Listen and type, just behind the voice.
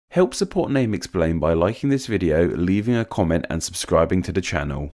Help support Name Explain by liking this video, leaving a comment and subscribing to the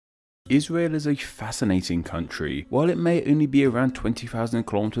channel. Israel is a fascinating country. While it may only be around 20,000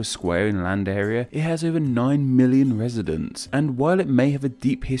 kilometers square in land area, it has over 9 million residents. And while it may have a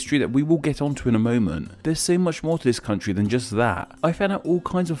deep history that we will get onto in a moment, there's so much more to this country than just that. I found out all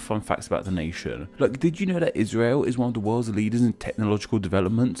kinds of fun facts about the nation. Like, did you know that Israel is one of the world's leaders in technological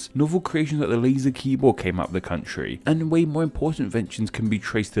developments? Novel creations like the laser keyboard came out of the country, and way more important inventions can be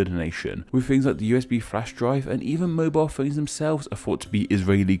traced to the nation, with things like the USB flash drive, and even mobile phones themselves are thought to be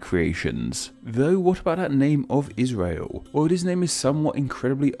Israeli creations. Though, what about that name of Israel? Well, this name is somewhat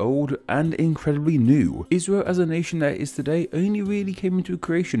incredibly old and incredibly new. Israel as a nation that it is today only really came into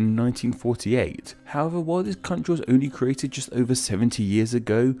creation in 1948. However, while this country was only created just over 70 years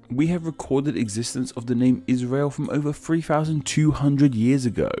ago, we have recorded existence of the name Israel from over 3,200 years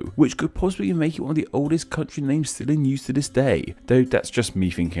ago, which could possibly make it one of the oldest country names still in use to this day, though that's just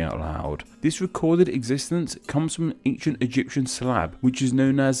me thinking out loud. This recorded existence comes from an ancient Egyptian slab, which is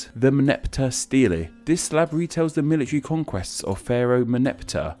known as the Meneptah stele. This slab retells the military conquests of Pharaoh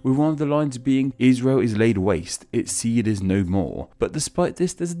Meneptah, with one of the lines being, "Israel is laid waste, its seed is no more." But despite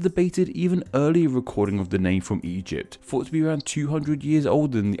this, there's a debated even earlier recording of the name from Egypt, thought to be around 200 years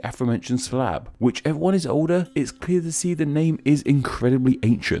older than the aforementioned slab. Whichever one is older, it's clear to see the name is incredibly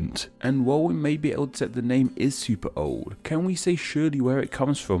ancient. And while we may be able to say the name is super old, can we say surely where it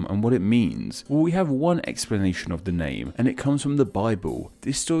comes from and what it means? Well, we have one explanation of the name, and it comes from the Bible.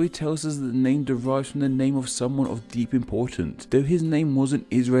 This story tells us that the name derives from the name of someone of deep importance, though his name wasn't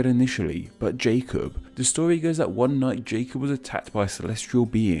Israel initially, but Jacob. The story goes that one night Jacob was attacked by a celestial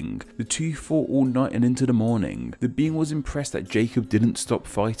being. The two fought all night and into the morning. The being was impressed that Jacob didn't stop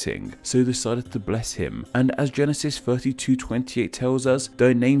fighting, so decided to bless him. And as Genesis 32:28 tells us,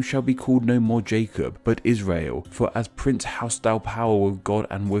 "Thy name shall be called no more Jacob, but Israel, for as prince hast thou power with God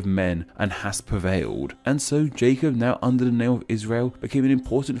and with men, and hast prevailed." And so Jacob, now under the name of Israel, became an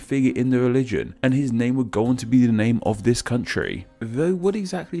important figure in the religion, and his name would go on to be the name of this country. Though, what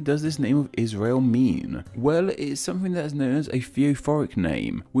exactly does this name of Israel mean? Well, it is something that is known as a theophoric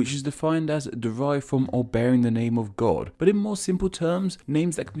name, which is defined as derived from or bearing the name of God. But in more simple terms,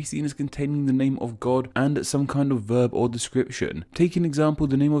 names that can be seen as containing the name of God and some kind of verb or description. Take an example,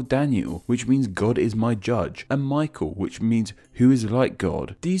 the name of Daniel, which means God is my judge, and Michael, which means who is like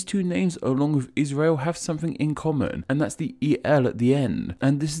God. These two names, along with Israel, have something in common, and that's the El at the end.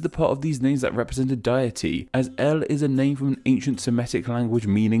 And this is the part of these names that represent a deity, as El is a name from an ancient Semitic language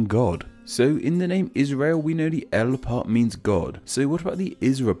meaning God. So in the name Israel, we know the El part means God. So what about the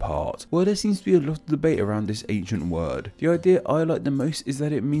Isra part? Well, there seems to be a lot of debate around this ancient word. The idea I like the most is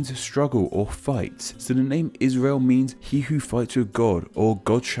that it means struggle or fight. So the name Israel means he who fights with God, or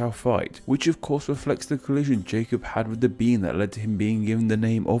God shall fight, which of course reflects the collision Jacob had with the being that led to him being given the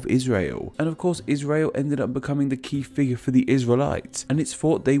name of Israel. And of course Israel ended up becoming the key figure for the Israelites, and it's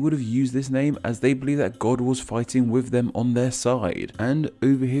thought they would have used this name as they believe that God was fighting with them on their side. And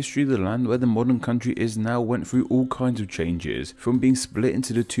over history, the land where the modern country is now went through all kinds of changes, from being split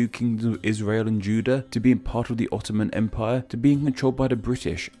into the two kingdoms of Israel and Judah, to being part of the Ottoman Empire, to being controlled by the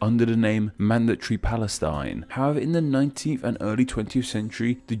British under the name Mandatory Palestine. However, in the 19th and early 20th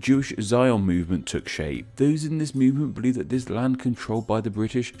century, the Jewish Zion movement took shape. Those in this movement believed that this land controlled by the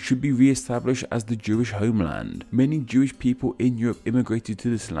British should be re-established as the Jewish homeland. Many Jewish people in Europe immigrated to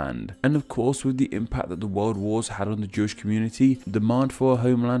this land, and of course with the impact that the world wars had on the Jewish community, demand for a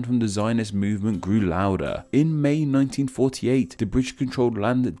homeland from the Zionist movement grew louder. In May 1948, the British-controlled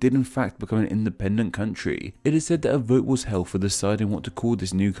land did in fact become an independent country. It is said that a vote was held for deciding what to call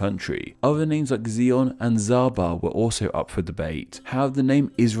this new country. Other names like Zion and Zaba were also up for debate. However, the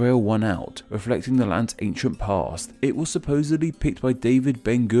name Israel won out, reflecting the land's ancient past. It was supposedly picked by David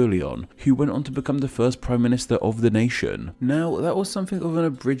Ben-Gurion, who went on to become the first Prime Minister of the nation. Now, that was something of an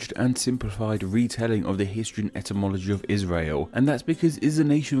abridged and simplified retelling of the history and etymology of Israel, and that's because it is a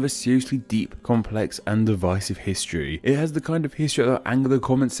nation with a seriously deep, complex and divisive history. It has the kind of history that will anger the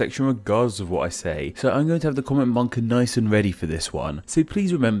comment section regardless of what I say, so I'm going to have the comment bunker nice and ready for this one. So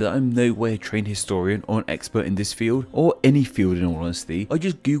please remember that I'm no way a trained historian or an expert in this field, or any field in all honesty. I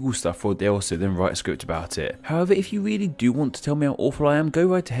just Google stuff for a day or so then write a script about it. However, if you really do want to tell me how awful I am, go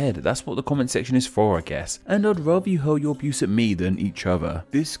right ahead. That's what the comment section is for, I guess. And I'd rather you hurl your abuse at me than each other.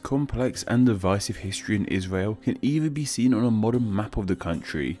 This complex and divisive history in Israel can either be seen on a modern map of the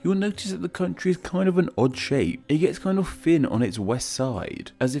country. You'll notice that the country is kind of an odd shape. It gets kind of thin on its west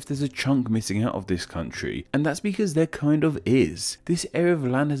side, as if there's a chunk missing out of this country, and that's because there kind of is. This area of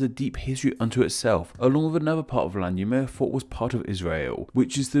land has a deep history unto itself, along with another part of land you may have thought was part of Israel,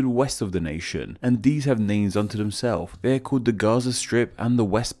 which is to the west of the nation, and these have names unto themselves. They are called the Gaza Strip and the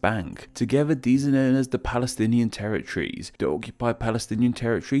West Bank. Together these are known as the Palestinian territories, the occupied Palestinian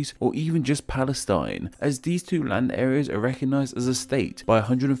territories, or even just Palestine, as these two land areas are recognized as a state by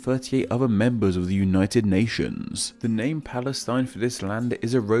 138 other members of the United Nations. The name Palestine for this land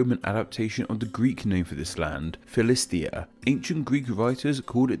is a Roman adaptation of the Greek name for this land, Philistia. Ancient Greek writers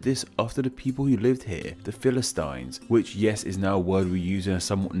called it this after the people who lived here, the Philistines, which yes is now a word we use in a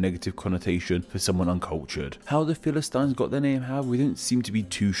somewhat negative connotation for someone uncultured. How the Philistines got their name however we don't seem to be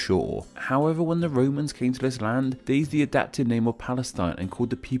too sure. However, when the Romans came to this land, they used the adapted name of Palestine and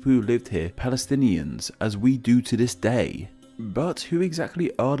called the people who lived here Palestinians, as we do to this day. But who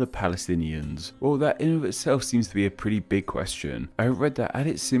exactly are the Palestinians? Well, that in and of itself seems to be a pretty big question. I read that at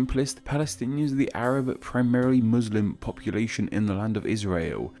its simplest, Palestinians are the Arab but primarily Muslim population in the land of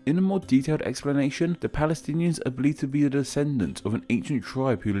Israel. In a more detailed explanation, the Palestinians are believed to be the descendants of an ancient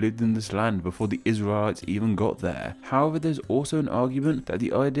tribe who lived in this land before the Israelites even got there. However, there's also an argument that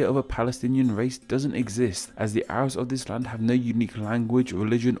the idea of a Palestinian race doesn't exist, as the Arabs of this land have no unique language,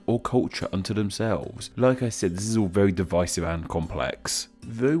 religion or culture unto themselves. Like I said, this is all very divisive and complex.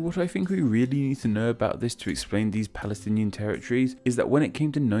 Though what I think we really need to know about this to explain these Palestinian territories is that when it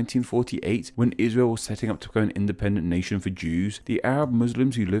came to 1948, when Israel was setting up to become an independent nation for Jews, the Arab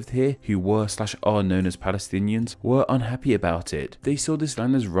Muslims who lived here, who were/are known as Palestinians, were unhappy about it. They saw this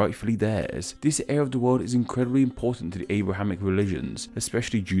land as rightfully theirs. This area of the world is incredibly important to the Abrahamic religions,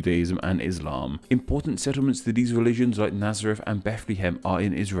 especially Judaism and Islam. Important settlements to these religions like Nazareth and Bethlehem are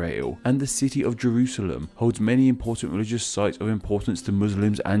in Israel, and the city of Jerusalem holds many important religious sites of importance to Muslims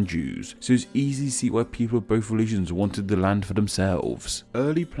and Jews, so it's easy to see why people of both religions wanted the land for themselves.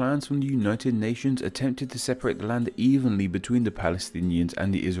 Early plans from the United Nations attempted to separate the land evenly between the Palestinians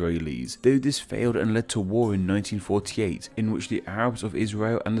and the Israelis, though this failed and led to war in 1948, in which the Arabs of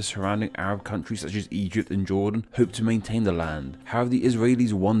Israel and the surrounding Arab countries such as Egypt and Jordan hoped to maintain the land. However, the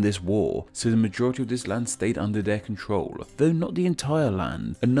Israelis won this war, so the majority of this land stayed under their control, though not the entire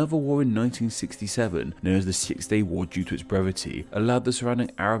land. Another war in 1967, known as the Six-Day War due to its brevity, allowed the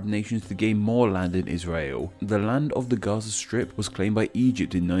surrounding Arab nations to gain more land in Israel. The land of the Gaza Strip was claimed by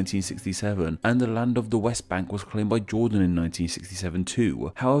Egypt in 1967, and the land of the West Bank was claimed by Jordan in 1967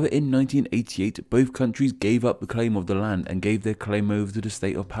 too. However, in 1988, both countries gave up the claim of the land and gave their claim over to the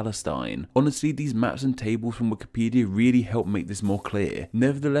state of Palestine. Honestly, these maps and tables from Wikipedia really help make this more clear.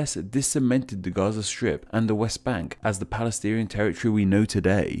 Nevertheless, this cemented the Gaza Strip and the West Bank as the Palestinian territory we know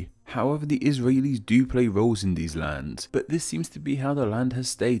today. However, the Israelis do play roles in these lands, but this seems to be how the land has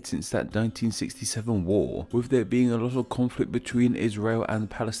stayed since that 1967 war, with there being a lot of conflict between Israel and the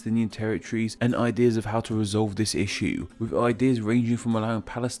Palestinian territories and ideas of how to resolve this issue, with ideas ranging from allowing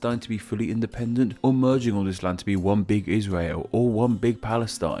Palestine to be fully independent or merging all this land to be one big Israel or one big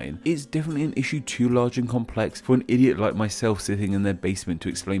Palestine. It's definitely an issue too large and complex for an idiot like myself sitting in their basement to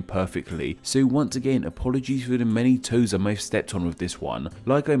explain perfectly, so once again, apologies for the many toes I may have stepped on with this one.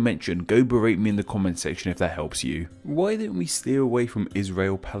 Like I mentioned, go berate me in the comment section if that helps you. Why don't we steer away from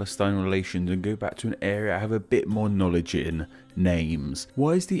Israel-Palestine relations and go back to an area I have a bit more knowledge in? Names.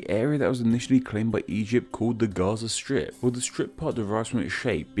 Why is the area that was initially claimed by Egypt called the Gaza Strip? Well, the strip part derives from its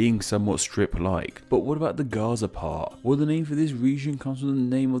shape, being somewhat strip-like. But what about the Gaza part? Well, the name for this region comes from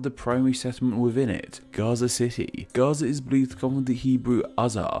the name of the primary settlement within it, Gaza City. Gaza is believed to come from the Hebrew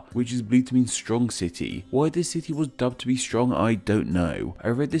Azar, which is believed to mean strong city. Why this city was dubbed to be strong, I don't know. I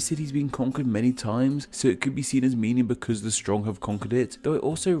read this city's been conquered many times, so it could be seen as meaning because the strong have conquered it, though I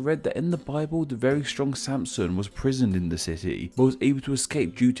also read that in the Bible, the very strong Samson was prisoned in the city, but was able to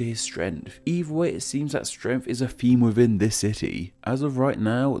escape due to his strength. Either way, it seems that strength is a theme within this city. As of right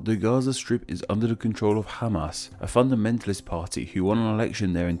now, the Gaza Strip is under the control of Hamas, a fundamentalist party who won an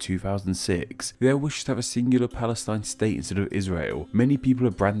election there in 2006. Their wish to have a singular Palestine state instead of Israel. Many people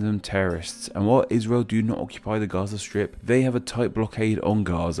have branded them terrorists, and while Israel do not occupy the Gaza Strip, they have a tight blockade on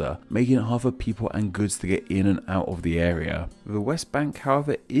Gaza, making it hard for people and goods to get in and out of the area. The West Bank,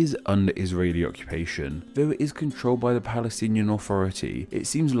 however, is under Israeli occupation, though it is controlled by the Palestinian Authority. It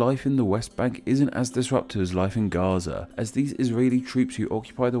seems life in the West Bank isn't as disruptive as life in Gaza, as these Israeli troops who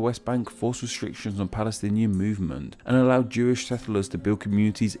occupy the West Bank force restrictions on Palestinian movement and allow Jewish settlers to build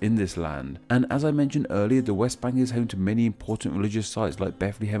communities in this land. And as I mentioned earlier, the West Bank is home to many important religious sites like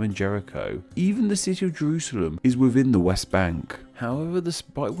Bethlehem and Jericho. Even the city of Jerusalem is within the West Bank. However,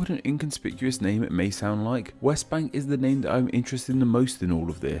 despite what an inconspicuous name it may sound like, West Bank is the name that I'm interested in the most in all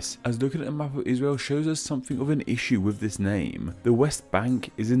of this, as looking at a map of Israel shows us something of an issue with this name. The West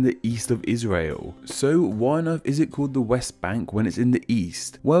Bank is in the east of Israel, so why on earth is it called the West Bank when it's in the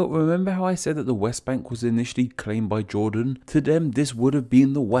east? Well, remember how I said that the West Bank was initially claimed by Jordan? To them, this would have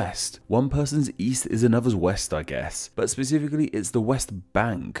been the West. One person's east is another's west, I guess, but specifically it's the West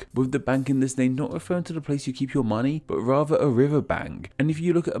Bank, with the bank in this name not referring to the place you keep your money, but rather a river bank. And if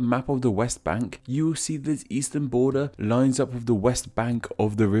you look at a map of the West Bank, you will see this eastern border lines up with the West Bank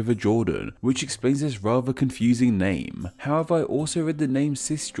of the River Jordan, which explains this rather confusing name. However, I also read the name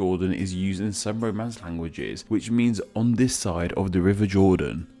Cisjordan is used in some Romance languages, which means on this side of the River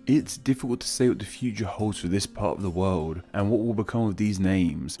Jordan. It's difficult to say what the future holds for this part of the world, and what will become of these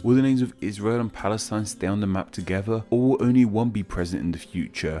names. Will the names of Israel and Palestine stay on the map together, or will only one be present in the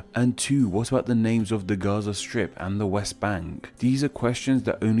future? And two, what about the names of the Gaza Strip and the West Bank? These are questions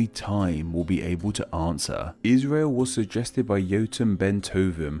that only time will be able to answer. Israel was suggested by Yotam Ben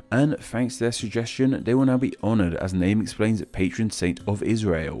Tovim, and thanks to their suggestion, they will now be honoured as Name Explain's patron saint of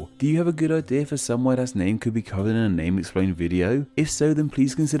Israel. Do you have a good idea for somewhere that's name could be covered in a Name Explain video? If so, then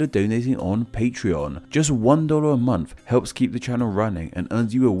please consider donating on Patreon. Just $1 a month helps keep the channel running and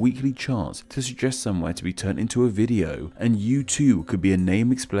earns you a weekly chance to suggest somewhere to be turned into a video, and you too could be a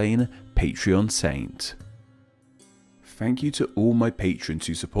Name Explain Patreon saint. Thank you to all my patrons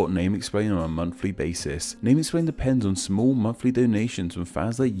who support Name Explain on a monthly basis. Name Explain depends on small monthly donations from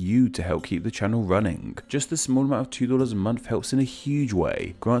fans like you to help keep the channel running. Just a small amount of $2 a month helps in a huge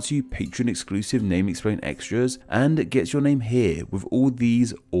way, grants you Patreon exclusive Name Explain extras, and gets your name here with all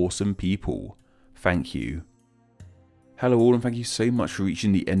these awesome people. Thank you. Hello all, and thank you so much for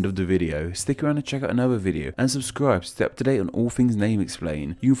reaching the end of the video. Stick around and check out another video, and subscribe to stay up to date on all things Name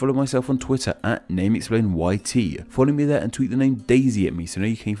Explain. You can follow myself on Twitter at NameExplainYT. Follow me there and tweet the name Daisy at me so I know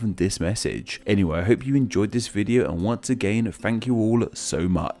you came from this message. Anyway, I hope you enjoyed this video, and once again, thank you all so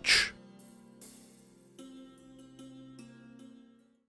much.